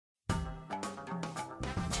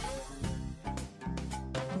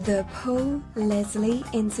The Paul Leslie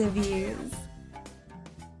Interviews.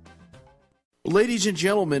 Ladies and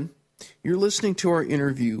gentlemen, you're listening to our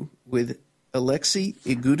interview with Aleksey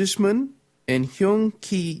Igudesman and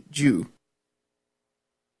Hyung-ki Joo.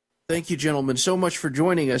 Thank you, gentlemen, so much for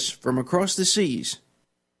joining us from across the seas.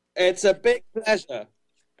 It's a big pleasure.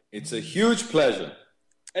 It's a huge pleasure.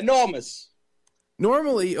 Enormous.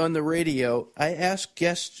 Normally on the radio, I ask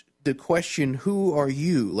guests the question, who are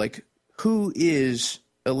you? Like, who is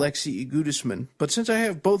Aleksey Igudesman? But since I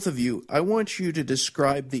have both of you, I want you to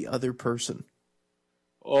describe the other person.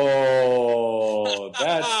 Oh,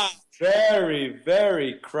 that's very,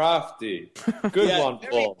 very crafty. Good one,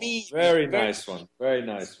 Paul. Very nice one. Very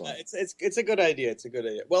nice one. It's a good idea. It's a good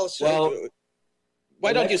idea. Well,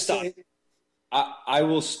 why don't you start? I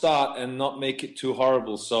will start and not make it too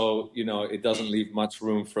horrible, so it doesn't leave much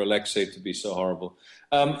room for Aleksey to be so horrible.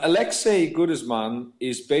 Aleksey Igudesman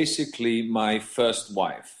is basically my first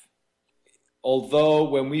wife. Although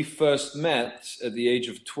when we first met at the age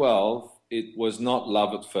of 12, it was not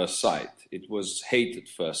love at first sight. It was hate at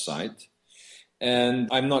first sight. And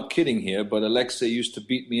I'm not kidding here, but Aleksey used to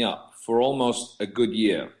beat me up for almost a good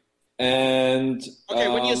year. And okay,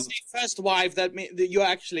 when you say first wife, that means that you're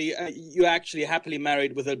actually happily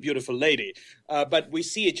married with a beautiful lady. But we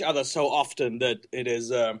see each other so often that it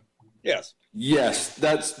is yes. Yes,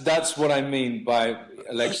 that's what I mean by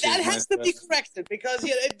Aleksey. That has to be corrected because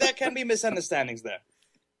there can be misunderstandings there.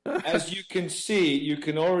 As you can see, you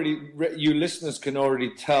listeners can already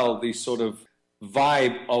tell the sort of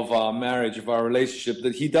vibe of our marriage, of our relationship,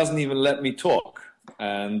 that he doesn't even let me talk.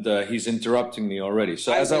 And he's interrupting me already.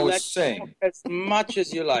 So as I was saying, as much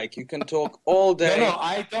as you like, you can talk all day. No,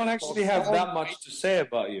 I don't actually have that much to say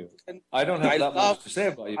about you. I don't have that much to say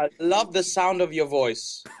about you. I love the sound of your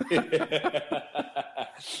voice.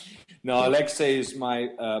 No, Aleksey is my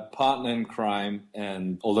partner in crime,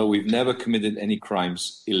 and although we've never committed any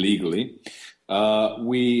crimes illegally,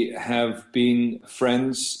 we have been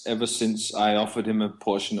friends ever since I offered him a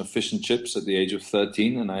portion of fish and chips at the age of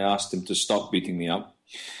 13, and I asked him to stop beating me up.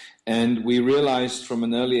 And we realized from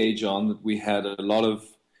an early age on that we had a lot of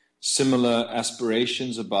similar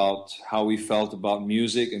aspirations about how we felt about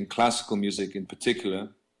music, and classical music in particular.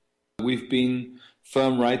 We've been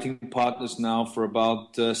firm writing partners now for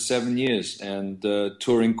about 7 years, and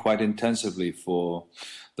touring quite intensively for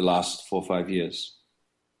the last 4 or 5 years.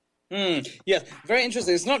 Yes, very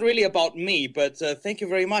interesting. It's not really about me, but thank you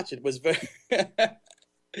very much. It was very...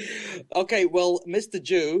 Okay, well, Mr.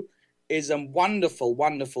 Joo is a wonderful,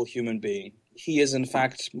 wonderful human being. He is, in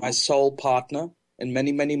fact, my sole partner in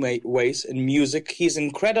many, many ways in music. He's an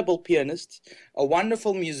incredible pianist, a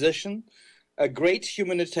wonderful musician, a great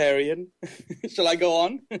humanitarian. Shall I go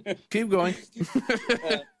on? Keep going.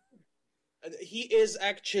 He is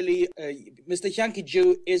actually, Mr. Hyung-ki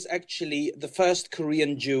Joo is actually the first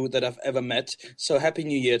Korean Jew that I've ever met. So Happy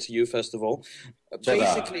New Year to you, first of all.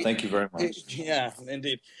 Basically, thank you very much. Yeah,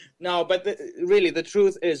 indeed. No, but really, the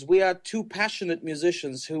truth is we are two passionate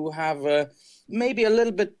musicians who have maybe a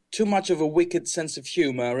little bit too much of a wicked sense of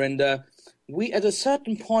humor. And we, at a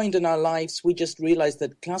certain point in our lives, we just realized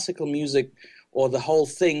that classical music, or the whole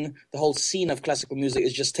thing, the whole scene of classical music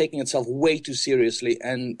is just taking itself way too seriously,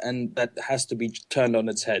 and that has to be turned on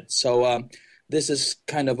its head. So this is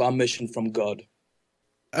kind of our mission from God.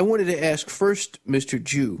 I wanted to ask first, Mr.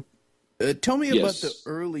 Joo, tell me about Yes. the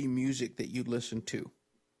early music that you listened to.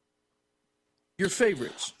 Your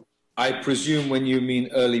favorites. I presume when you mean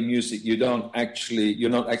early music, you're not actually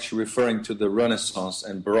referring to the Renaissance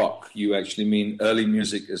and Baroque. You actually mean early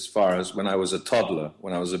music as far as when I was a toddler,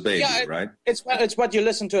 when I was a baby, right? It's what you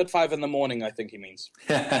listen to at 5 a.m, I think he means.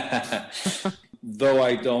 Though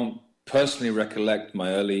I don't personally recollect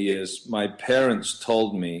my early years, my parents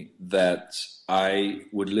told me that I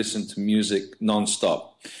would listen to music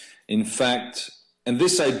nonstop. In fact, and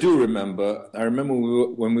this I do remember, I remember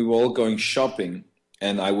when we were all going shopping,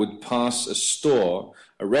 and I would pass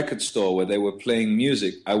a record store where they were playing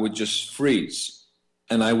music, I would just freeze.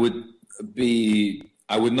 And I would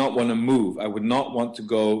not want to move. I would not want to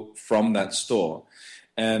go from that store.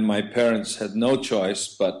 And my parents had no choice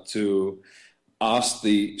but to ask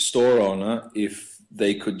the store owner if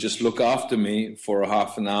they could just look after me for a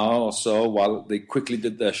half an hour or so while they quickly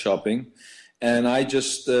did their shopping. And I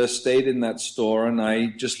just stayed in that store, and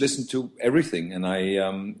I just listened to everything. And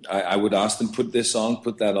I would ask them, put this on,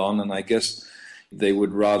 put that on. And I guess they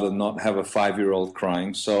would rather not have a 5-year-old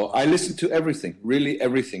crying. So I listened to everything, really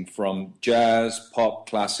everything, from jazz, pop,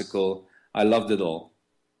 classical. I loved it all.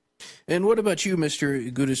 And what about you,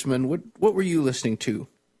 Mr. Igudesman? What were you listening to?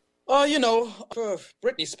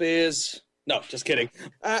 Britney Spears, No, just kidding.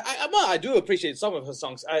 I do appreciate some of her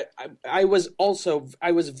songs. I was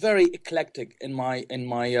very eclectic in my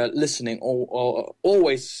listening, or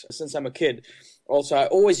always since I'm a kid. Also, I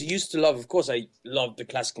always used to love. Of course, I loved the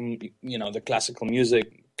classical, the classical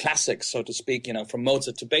music, classics, so to speak, from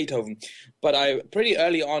Mozart to Beethoven. But pretty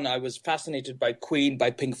early on, I was fascinated by Queen,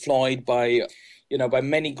 by Pink Floyd, by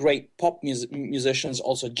many great pop musicians,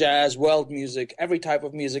 also jazz, world music, every type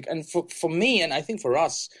of music. And for me, and I think for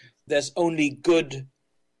us, there's only good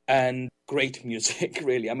and great music,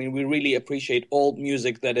 really. I mean, we really appreciate all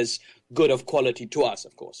music that is good of quality to us,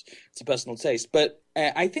 of course. It's a personal taste. But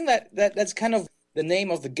I think that's kind of the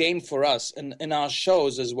name of the game for us in our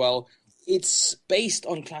shows as well. It's based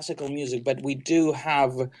on classical music, but we do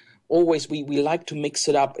have always, we like to mix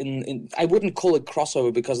it up in I wouldn't call it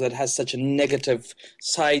crossover because that has such a negative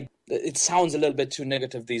side. It sounds a little bit too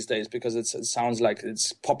negative these days because it sounds like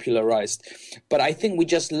it's popularized. But I think we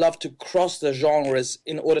just love to cross the genres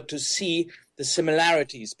in order to see the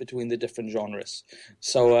similarities between the different genres.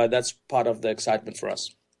 So that's part of the excitement for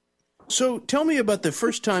us. So tell me about the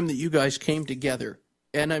first time that you guys came together,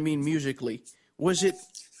 and I mean musically. Was it...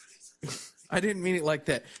 I didn't mean it like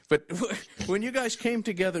that, but when you guys came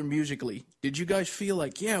together musically, did you guys feel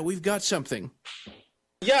like, yeah, we've got something?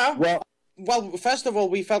 Yeah, well, first of all,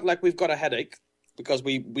 we felt like we've got a headache because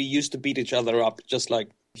we used to beat each other up, just like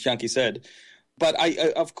Hyung-ki said. But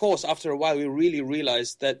of course, after a while, we really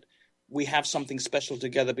realized that we have something special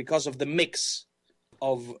together because of the mix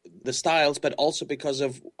of the styles, but also because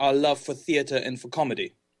of our love for theater and for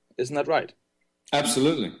comedy. Isn't that right?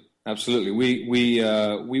 Absolutely. Absolutely.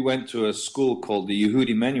 We went to a school called the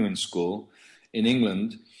Igudesman School in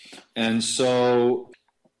England. And so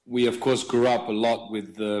we, of course, grew up a lot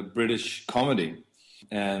with British comedy.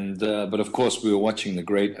 And but, of course, we were watching the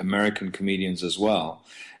great American comedians as well.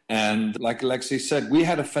 And like Aleksey said, we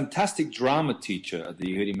had a fantastic drama teacher at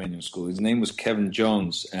the Igudesman School. His name was Kevin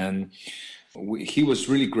Jones. And he was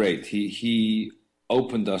really great. He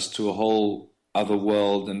opened us to a whole other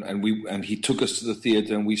world, and he took us to the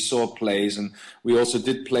theater, and we saw plays, and we also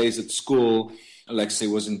did plays at school. Aleksey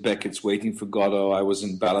was in Beckett's Waiting for Godot. I was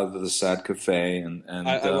in Ballad of the Sad Cafe, and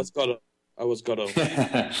I was Godot.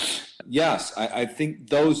 Yes, I think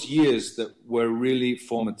those years that were really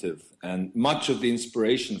formative, and much of the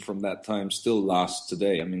inspiration from that time still lasts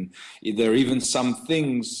today. I mean, there are even some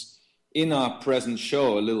things in our present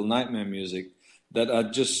show, A Little Nightmare Music, that are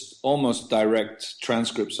just almost direct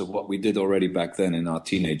transcripts of what we did already back then in our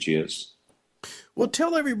teenage years. Well,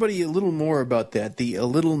 tell everybody a little more about that, the A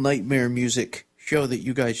Little Nightmare Music show that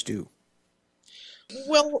you guys do.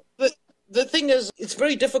 Well, the thing is, it's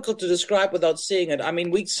very difficult to describe without seeing it. I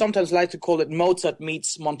mean, we sometimes like to call it Mozart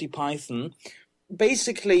meets Monty Python.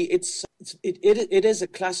 Basically, it is a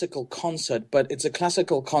classical concert, but it's a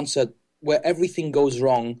classical concert where everything goes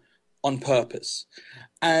wrong on purpose.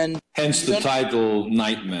 And hence the title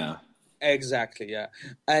Nightmare. Exactly, yeah.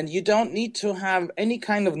 And you don't need to have any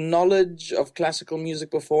kind of knowledge of classical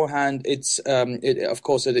music beforehand. It's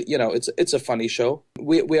a funny show.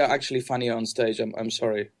 We are actually funny on stage. I'm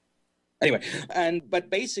sorry. Anyway,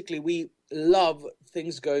 but basically we love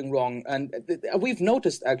things going wrong, and we've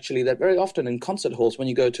noticed actually that very often in concert halls when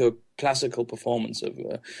you go to a classical performance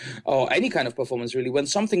or any kind of performance really, when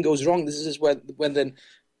something goes wrong, this is when the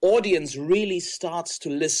audience really starts to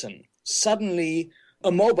listen. Suddenly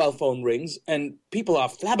a mobile phone rings and people are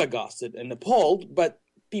flabbergasted and appalled, but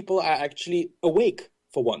people are actually awake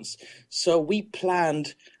for once. So we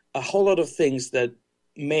planned a whole lot of things that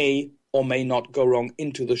may or may not go wrong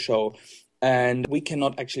into the show. And we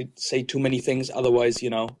cannot actually say too many things, otherwise,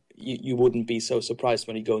 you wouldn't be so surprised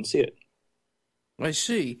when you go and see it. I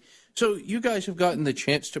see. So you guys have gotten the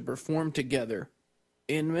chance to perform together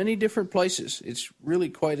in many different places. It's really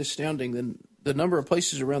quite astounding the number of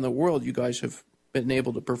places around the world you guys have been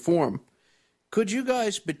able to perform. Could you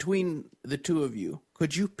guys, between the two of you,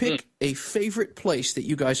 could you pick a favorite place that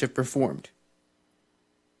you guys have performed?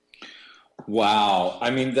 Wow. I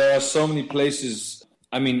mean, there are so many places,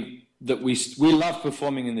 that we love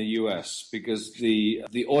performing in the U.S. because the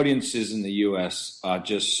audiences in the U.S. are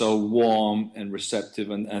just so warm and receptive,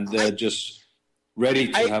 and they're just ready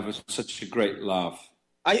to have such a great laugh.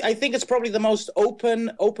 I think it's probably the most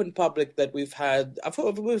open public that we've had.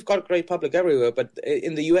 We've got a great public everywhere, but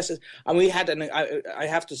in the U.S., and we had, I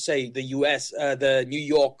have to say, the U.S., the New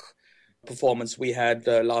York performance we had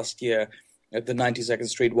last year at the 92nd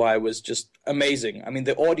Street Y was just amazing. I mean,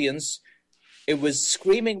 the audience, it was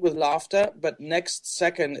screaming with laughter, but next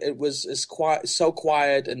second it was so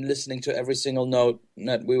quiet and listening to every single note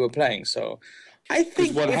that we were playing. So I Because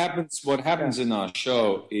think what happens in our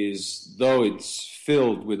show is, though it's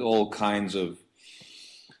filled with all kinds of,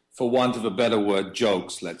 for want of a better word,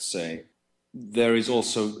 jokes, let's say, there is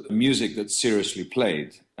also music that's seriously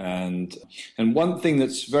played. And one thing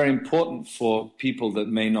that's very important for people that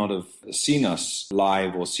may not have seen us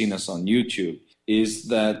live or seen us on YouTube is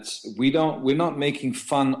that we're not making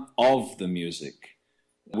fun of the music.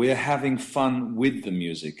 We're having fun with the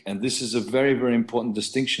music. And this is a very, very important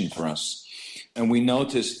distinction for us. And we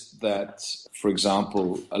noticed that, for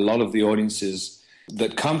example, a lot of the audiences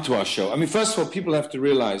that come to our show, I mean, first of all, people have to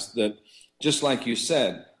realize that, just like you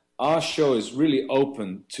said, our show is really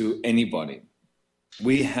open to anybody.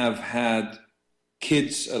 We have had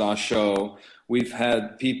kids at our show. We've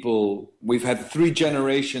had people, we've had 3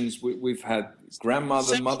 generations. We've had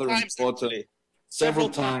grandmother, mother, and daughter. Several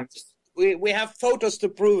times. We have photos to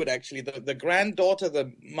prove it, actually. The granddaughter,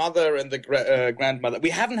 the mother, and the grandmother.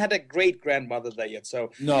 We haven't had a great-grandmother there yet.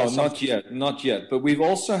 So no, not yet. But we've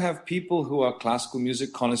also have people who are classical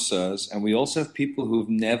music connoisseurs, and we also have people who've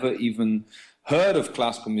never even heard of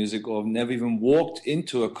classical music or have never even walked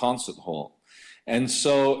into a concert hall. And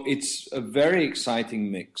so it's a very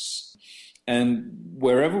exciting mix. And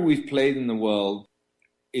wherever we've played in the world,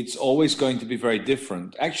 it's always going to be very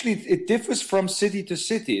different. Actually, it differs from city to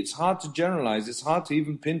city. It's hard to generalize. It's hard to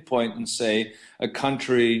even pinpoint and say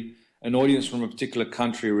an audience from a particular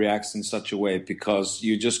country reacts in such a way, because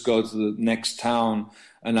you just go to the next town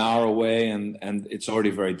an hour away and it's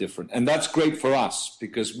already very different. And that's great for us,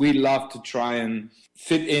 because we love to try and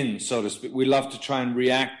fit in, so to speak. We love to try and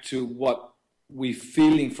react to what we're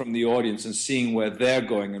feeling from the audience and seeing where they're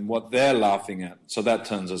going and what they're laughing at. So that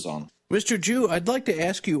turns us on. Mr. Joo, I'd like to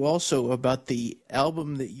ask you also about the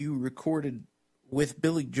album that you recorded with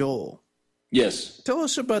Billy Joel. Yes. Tell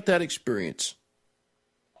us about that experience.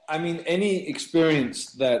 I mean, any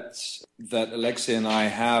experience that Aleksey and I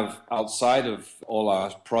have outside of all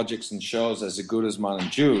our projects and shows as Igudesman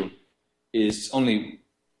Joo is only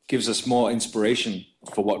gives us more inspiration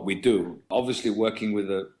for what we do. Obviously, working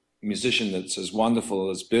with a musician that's as wonderful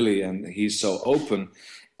as Billy, and he's so open.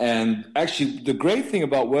 And actually, the great thing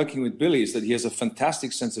about working with Billy is that he has a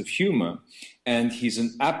fantastic sense of humor, and he's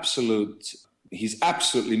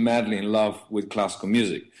absolutely madly in love with classical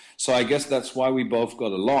music. So I guess that's why we both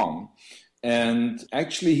got along. And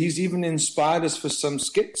actually, he's even inspired us for some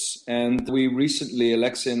skits. And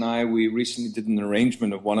Aleksey and I recently did an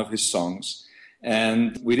arrangement of one of his songs.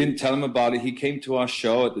 And we didn't tell him about it. He came to our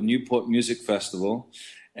show at the Newport Music Festival.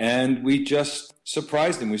 And we just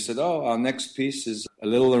surprised him. We said, our next piece is a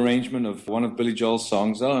little arrangement of one of Billy Joel's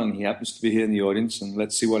songs. And he happens to be here in the audience, and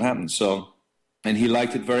let's see what happens. And he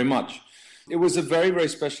liked it very much. It was a very, very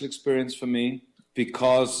special experience for me,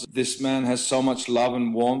 because this man has so much love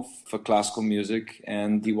and warmth for classical music,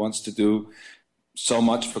 and he wants to do so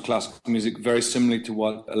much for classical music, very similarly to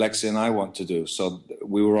what Aleksey and I want to do. So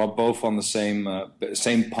we were all both on the same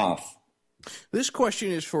path. This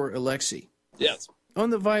question is for Aleksey. Yes. On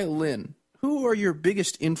the violin, who are your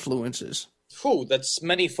biggest influences? That's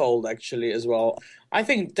manifold, actually, as well. I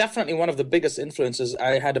think definitely one of the biggest influences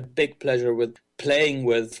I had a big pleasure with playing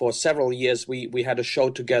with for several years. We had a show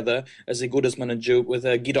together as Igudesman Joo with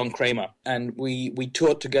Gidon Kramer, and we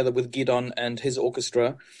toured together with Gidon and his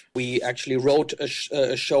orchestra. We actually wrote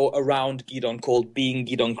a show around Gidon called Being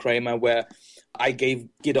Gidon Kramer, where I gave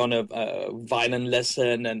Gidon a violin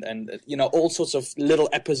lesson and all sorts of little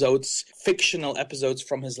episodes, fictional episodes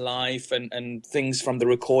from his life and things from the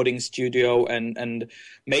recording studio, and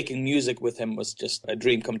making music with him was just a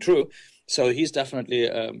dream come true. So he's definitely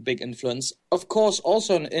a big influence. Of course,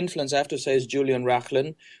 also an influence I have to say is Julian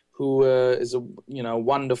Rachlin, who is a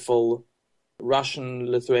wonderful Russian,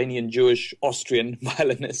 Lithuanian, Jewish, Austrian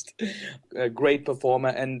violinist, a great performer,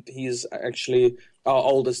 and he's actually our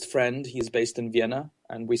oldest friend. He's based in Vienna,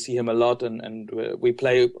 and we see him a lot, and we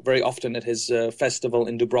play very often at his festival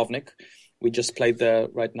in Dubrovnik. We just played there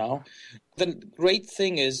right now. The great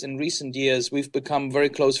thing is, in recent years, we've become very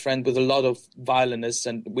close friends with a lot of violinists,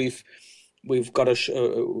 and we've got a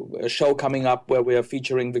show coming up where we are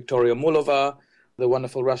featuring Victoria Mulova, the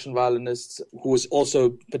wonderful Russian violinist, who is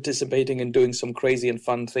also participating and doing some crazy and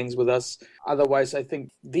fun things with us. Otherwise, I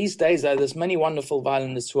think these days there's many wonderful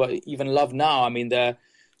violinists who are even loved now. I mean, they're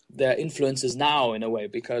influences now in a way,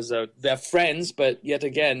 because they're friends, but yet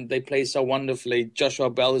again, they play so wonderfully.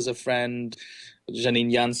 Joshua Bell is a friend,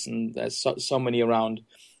 Janine Janssen, there's so many around.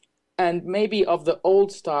 And maybe of the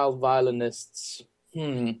old style violinists,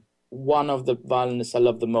 one of the violinists I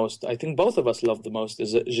love the most, I think both of us love the most,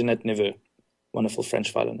 is Jeanette Neveu. Wonderful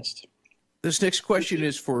French violinist. This next question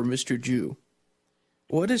is for Mr. Joo.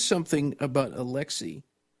 What is something about Aleksey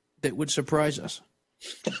that would surprise us?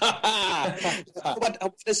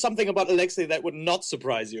 There's something about Aleksey that would not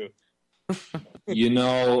surprise you. You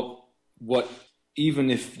know what? Even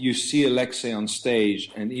if you see Aleksey on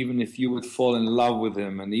stage, and even if you would fall in love with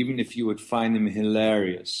him, and even if you would find him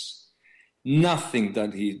hilarious, nothing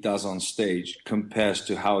that he does on stage compares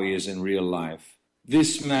to how he is in real life.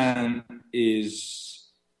 This man is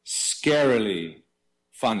scarily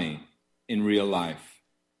funny in real life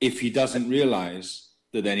if he doesn't realize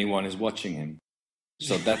that anyone is watching him.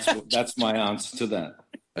 So that's my answer to that.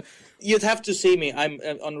 You'd have to see me. I'm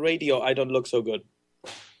on radio. I don't look so good.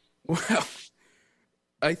 Well,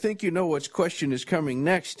 I think you know which question is coming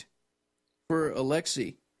next for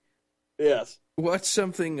Aleksey. Yes. What's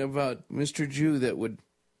something about Mr. Joo that would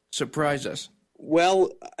surprise us?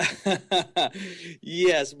 Well,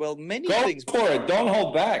 yes. Well, many things. Go for it. Don't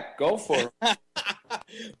hold back. Go for it.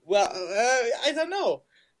 Well, I don't know.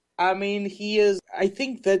 I mean, I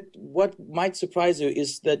think that what might surprise you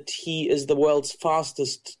is that he is the world's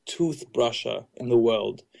fastest toothbrusher in the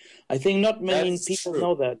world. I think not many people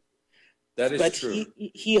know that. That is true. But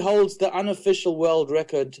he holds the unofficial world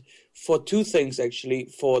record for two things, actually,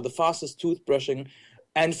 for the fastest toothbrushing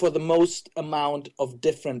and for the most amount of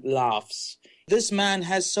different laughs. This man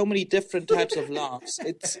has so many different types of laughs.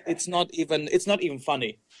 It's not even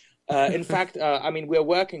funny. In fact, I mean, we're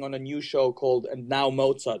working on a new show called And Now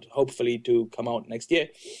Mozart, hopefully to come out next year.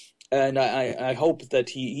 And I hope that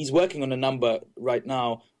he's working on a number right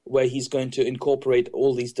now where he's going to incorporate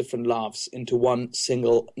all these different laughs into one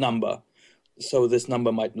single number. So this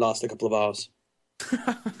number might last a couple of hours.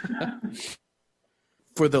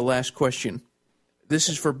 For the last question, this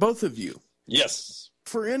is for both of you. Yes.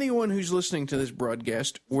 For anyone who's listening to this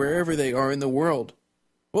broadcast, wherever they are in the world,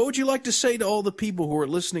 what would you like to say to all the people who are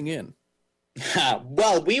listening in?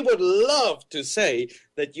 Well, we would love to say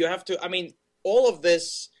that you have to, I mean, all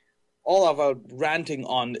of our ranting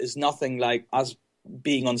on is nothing like us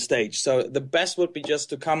being on stage. So the best would be just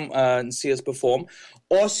to come and see us perform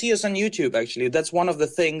or see us on YouTube, actually. That's one of the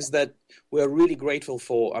things that we're really grateful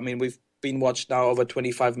for. I mean, we've been watched now over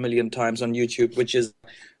 25 million times on YouTube, which is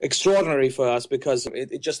extraordinary for us because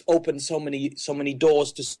it just opens so many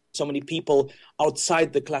doors to so many people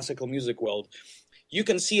outside the classical music world. You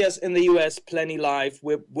can see us in the US plenty live.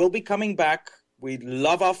 We'll be coming back. We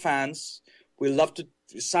love our fans. We love to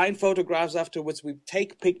sign photographs afterwards. We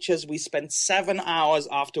take pictures. We spend 7 hours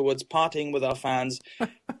afterwards partying with our fans.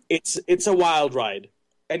 It's a wild ride.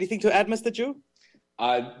 Anything to add, Mr. Joo?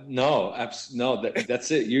 No,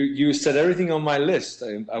 that's it. You said everything on my list.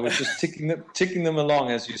 I was just ticking them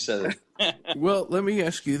along as you said it. Well, let me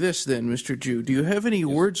ask you this then, Mr. Joo. Do you have any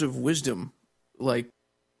words of wisdom, like,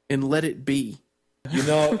 and let it be? You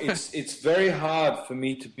know, it's very hard for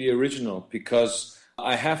me to be original because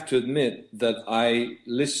I have to admit that I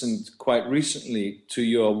listened quite recently to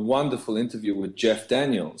your wonderful interview with Jeff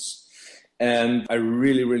Daniels. And I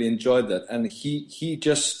really, really enjoyed that. And he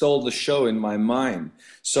just stole the show in my mind.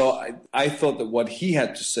 So I thought that what he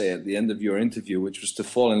had to say at the end of your interview, which was to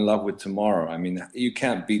fall in love with tomorrow, I mean, you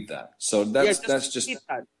can't beat that. So that's just...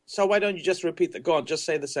 That. So why don't you just repeat that? Go on, just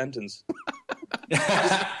say the sentence.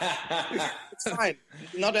 It's fine.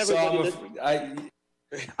 Not everybody...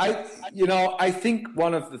 I think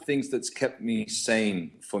one of the things that's kept me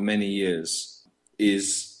sane for many years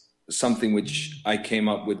is something which I came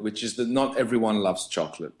up with, which is that not everyone loves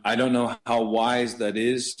chocolate. I don't know how wise that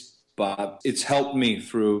is, but it's helped me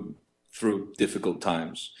through difficult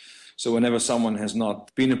times. So whenever someone has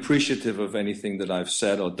not been appreciative of anything that I've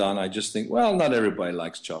said or done, I just think, well, not everybody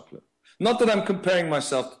likes chocolate. Not that I'm comparing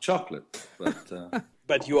myself to chocolate, but...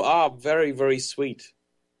 But you are very, very sweet.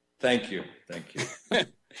 Thank you.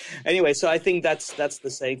 Anyway, so I think that's the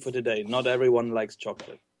saying for today. Not everyone likes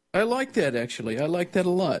chocolate. I like that, actually. I like that a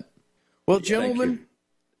lot. Well, gentlemen,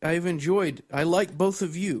 I've enjoyed. I like both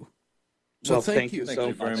of you. So well, thank you. Thank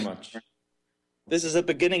you very much. This is the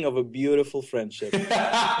beginning of a beautiful friendship.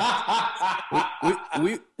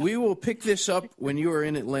 we will pick this up when you are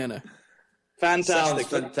in Atlanta. Fantastic.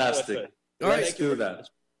 Sounds fantastic. All right. Let's do that.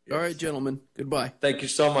 All right, gentlemen. Goodbye. Thank you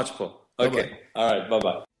so much, Paul. Okay. Bye-bye. All right.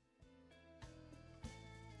 Bye-bye.